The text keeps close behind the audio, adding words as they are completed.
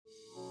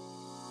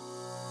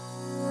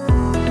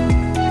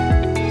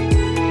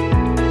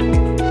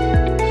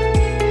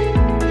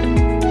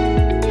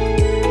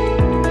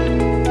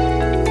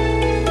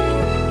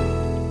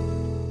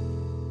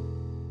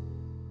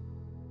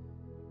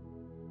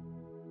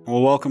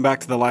Well, welcome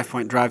back to the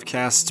LifePoint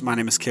Drivecast. My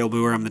name is Kale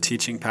Booher. I'm the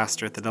teaching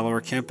pastor at the Delaware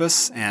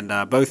campus,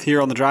 and both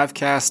here on the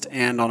Drivecast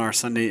and on our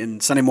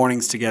Sunday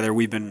mornings together,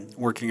 we've been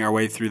working our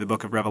way through the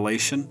book of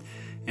Revelation.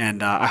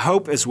 And I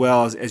hope as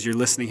well as you're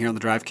listening here on the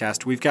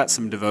Drivecast, we've got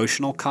some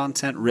devotional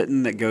content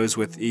written that goes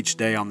with each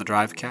day on the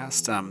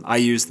Drivecast. I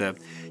use the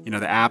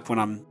app when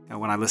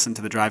I listen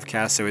to the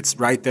Drivecast, so it's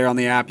right there on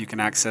the app. You can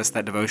access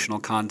that devotional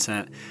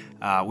content.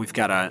 We've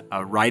got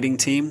a writing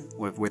team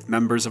with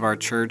members of our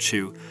church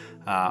who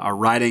are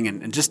writing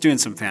and just doing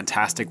some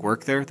fantastic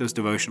work there. Those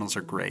devotionals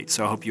are great,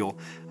 so I hope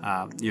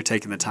you're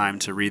taking the time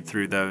to read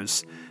through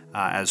those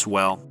as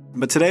well.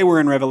 But today we're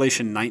in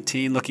Revelation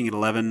 19, looking at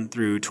 11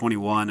 through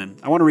 21, and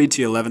I want to read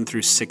to you 11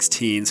 through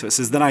 16. So it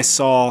says, "Then I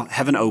saw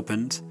heaven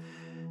opened,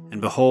 and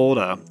behold,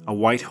 a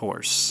white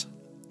horse.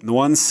 And the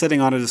one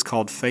sitting on it is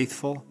called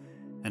Faithful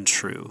and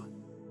True,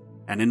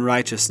 and in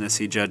righteousness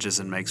he judges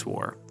and makes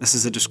war." This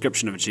is a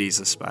description of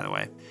Jesus, by the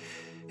way.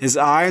 "His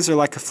eyes are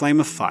like a flame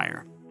of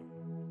fire,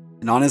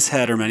 and on his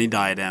head are many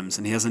diadems,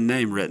 and he has a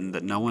name written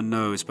that no one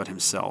knows but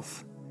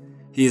himself.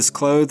 He is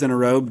clothed in a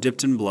robe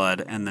dipped in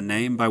blood, and the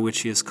name by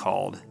which he is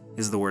called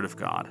is the Word of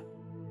God.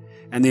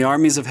 And the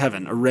armies of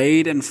heaven,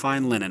 arrayed in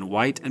fine linen,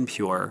 white and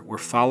pure, were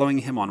following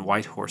him on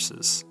white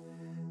horses.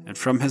 And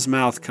from his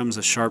mouth comes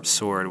a sharp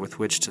sword with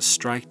which to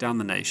strike down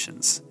the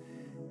nations,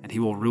 and he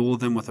will rule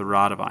them with a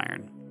rod of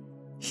iron.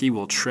 He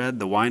will tread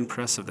the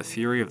winepress of the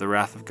fury of the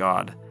wrath of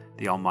God,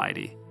 the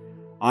Almighty.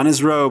 On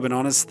his robe and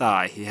on his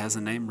thigh he has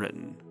a name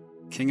written,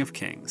 King of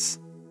Kings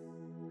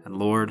and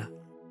Lord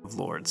of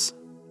Lords."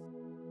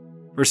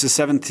 Verses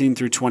 17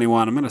 through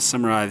 21, I'm going to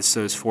summarize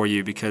those for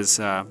you because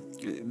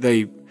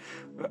they're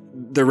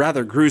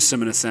rather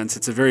gruesome in a sense.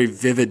 It's a very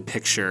vivid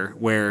picture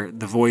where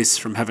the voice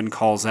from heaven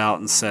calls out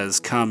and says,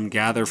 "Come,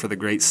 gather for the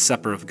great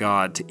supper of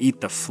God, to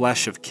eat the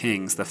flesh of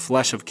kings, the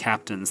flesh of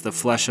captains, the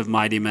flesh of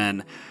mighty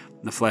men,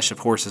 the flesh of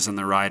horses and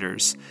their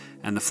riders,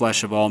 and the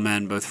flesh of all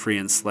men, both free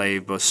and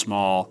slave, both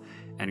small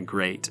and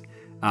great."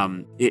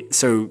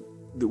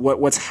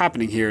 What's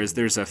happening here is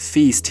there's a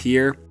feast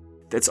here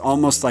that's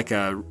almost like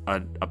a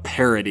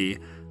parody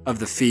of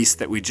the feast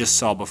that we just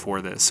saw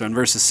before this. So in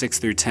verses 6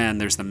 through 10,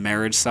 there's the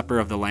marriage supper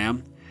of the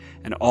Lamb,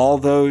 and all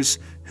those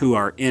who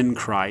are in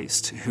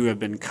Christ, who have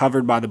been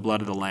covered by the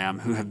blood of the Lamb,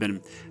 who have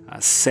been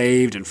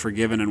saved and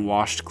forgiven and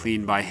washed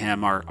clean by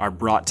him, are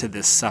brought to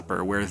this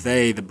supper where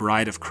they, the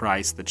bride of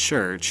Christ, the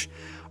church,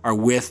 are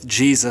with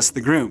Jesus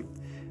the groom,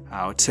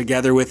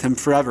 together with him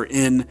forever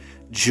in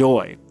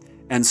joy.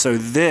 And so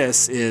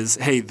this is,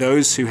 hey,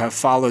 those who have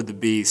followed the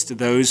beast,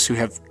 those who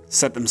have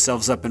set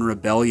themselves up in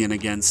rebellion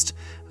against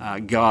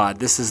God,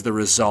 this is the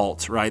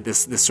result, right?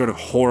 This sort of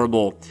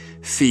horrible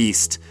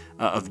feast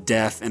of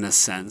death in a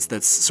sense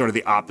that's sort of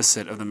the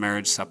opposite of the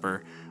marriage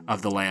supper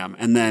of the Lamb.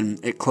 And then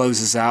it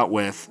closes out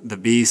with the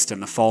beast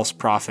and the false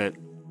prophet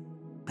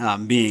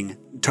being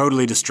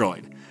totally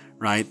destroyed,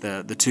 right?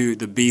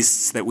 The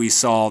beasts that we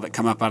saw that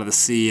come up out of the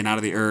sea and out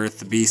of the earth,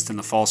 the beast and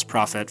the false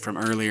prophet from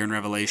earlier in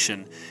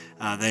Revelation,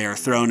 they are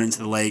thrown into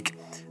the lake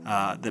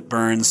that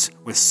burns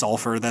with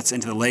sulfur. That's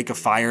into the lake of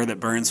fire that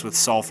burns with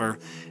sulfur,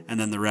 and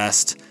then the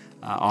rest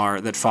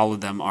that followed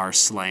them are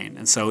slain.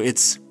 And so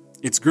it's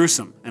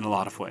gruesome in a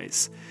lot of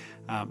ways.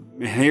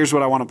 Here's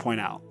what I want to point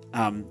out: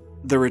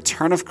 the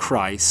return of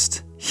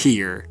Christ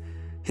here,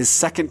 his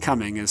second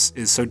coming is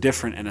so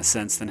different in a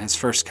sense than his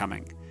first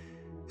coming.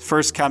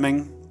 First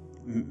coming,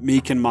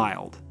 meek and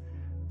mild,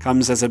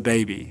 comes as a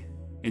baby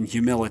in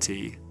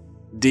humility,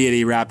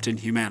 deity wrapped in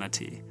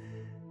humanity,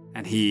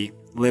 and he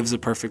lives a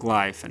perfect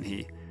life, and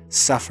he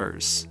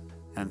suffers,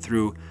 and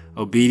through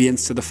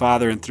obedience to the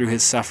Father and through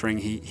his suffering,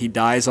 he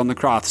dies on the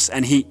cross,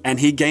 and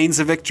he gains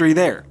a victory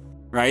there,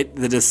 right?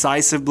 The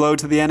decisive blow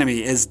to the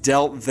enemy is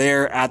dealt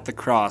there at the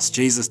cross.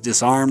 Jesus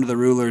disarmed the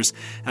rulers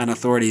and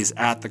authorities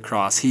at the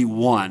cross. He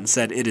won,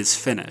 said, "It is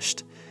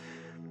finished."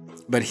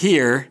 But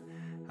here,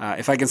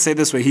 if I can say it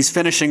this way, he's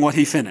finishing what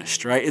he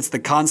finished, right? It's the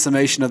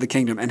consummation of the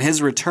kingdom, and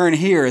his return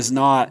here is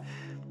not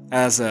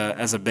as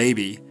a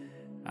baby.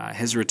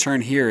 His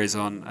return here is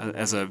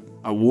as a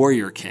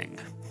warrior king,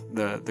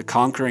 the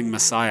conquering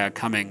Messiah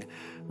coming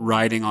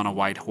riding on a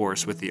white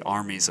horse with the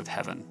armies of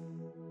heaven.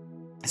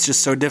 It's just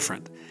so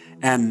different.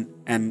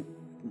 And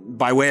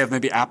by way of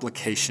maybe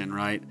application,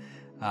 right,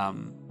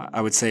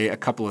 I would say a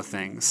couple of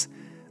things.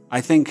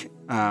 I think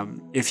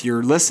if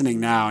you're listening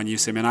now and you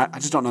say, "Man, I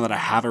just don't know that I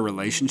have a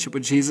relationship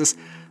with Jesus,"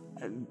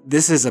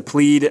 this is a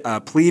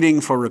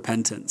pleading for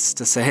repentance,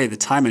 to say, hey, the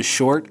time is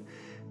short.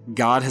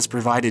 God has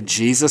provided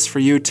Jesus for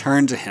you.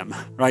 Turn to him,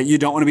 right? You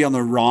don't want to be on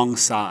the wrong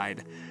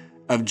side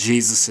of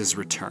Jesus's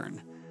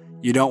return.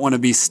 You don't want to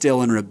be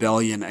still in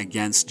rebellion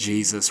against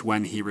Jesus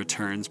when he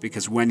returns,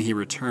 because when he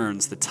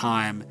returns, the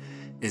time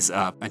is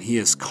up, and he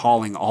is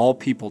calling all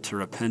people to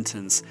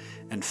repentance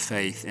and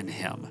faith in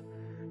him.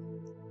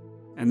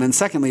 And then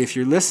secondly, if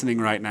you're listening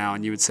right now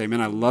and you would say, "Man,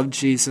 I love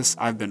Jesus.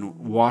 I've been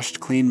washed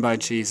clean by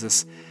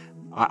Jesus.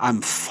 I'm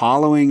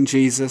following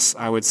Jesus,"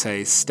 I would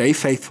say, stay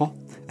faithful.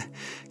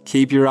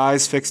 Keep your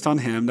eyes fixed on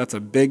him. That's a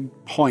big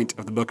point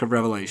of the book of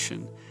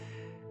Revelation.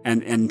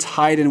 And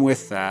tied in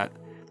with that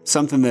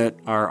Something that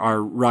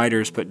our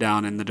writers put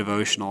down in the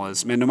devotional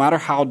is, man, no matter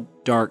how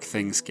dark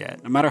things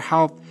get, no matter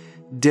how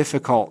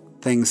difficult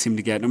things seem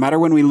to get, no matter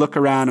when we look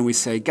around and we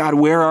say, God,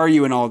 where are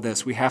you in all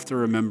this? We have to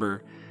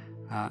remember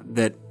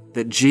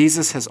that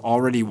Jesus has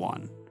already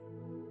won.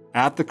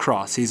 At the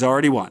cross, he's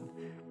already won.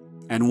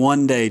 And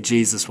one day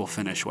Jesus will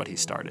finish what he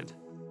started.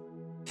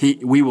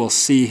 We will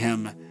see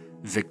him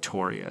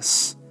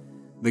victorious.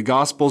 The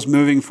gospel's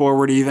moving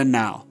forward even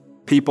now.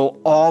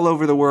 People all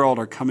over the world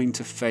are coming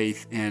to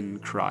faith in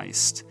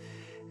Christ.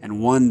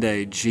 And one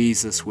day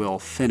Jesus will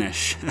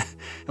finish.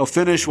 He'll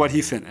finish what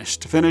he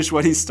finished, finish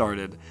what he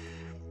started.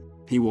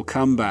 He will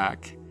come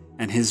back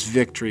and his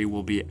victory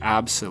will be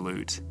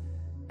absolute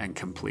and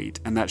complete.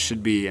 And that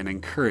should be an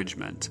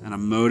encouragement and a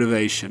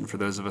motivation for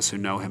those of us who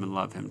know him and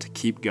love him to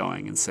keep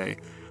going and say,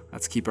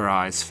 let's keep our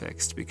eyes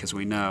fixed because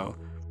we know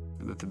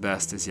that the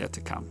best is yet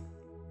to come.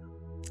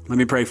 Let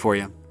me pray for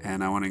you,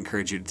 and I want to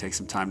encourage you to take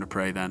some time to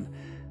pray then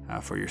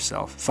for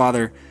yourself.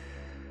 Father,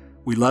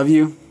 we love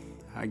you.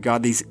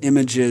 God, these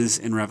images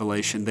in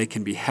Revelation, they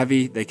can be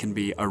heavy, they can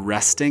be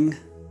arresting,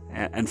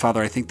 and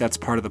Father, I think that's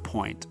part of the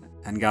point.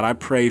 And God, I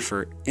pray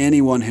for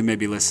anyone who may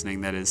be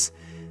listening that is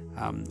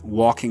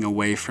walking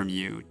away from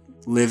you,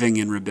 living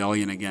in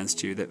rebellion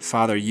against you, that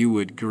Father, you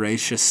would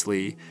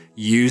graciously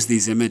use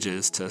these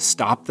images to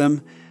stop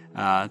them,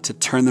 to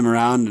turn them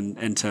around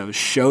and to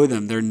show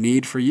them their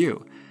need for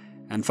you.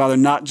 And Father,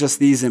 not just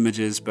these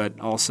images, but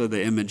also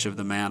the image of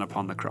the man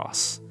upon the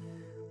cross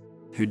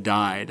who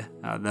died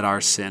that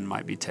our sin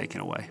might be taken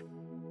away.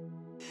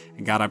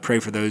 And God, I pray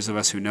for those of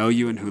us who know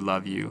you and who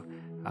love you.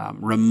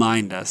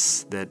 Remind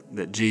us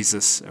that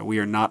Jesus, we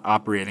are not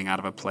operating out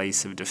of a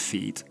place of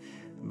defeat,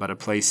 but a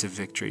place of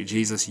victory.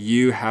 Jesus,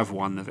 you have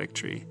won the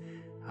victory,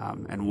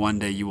 and one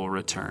day you will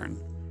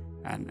return,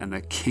 and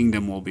the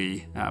kingdom will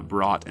be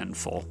brought in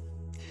full.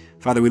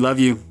 Father, we love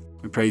you.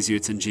 We praise you.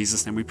 It's in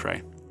Jesus' name we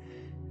pray.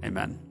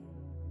 Amen.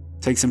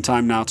 Take some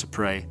time now to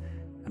pray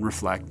and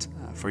reflect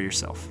for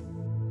yourself.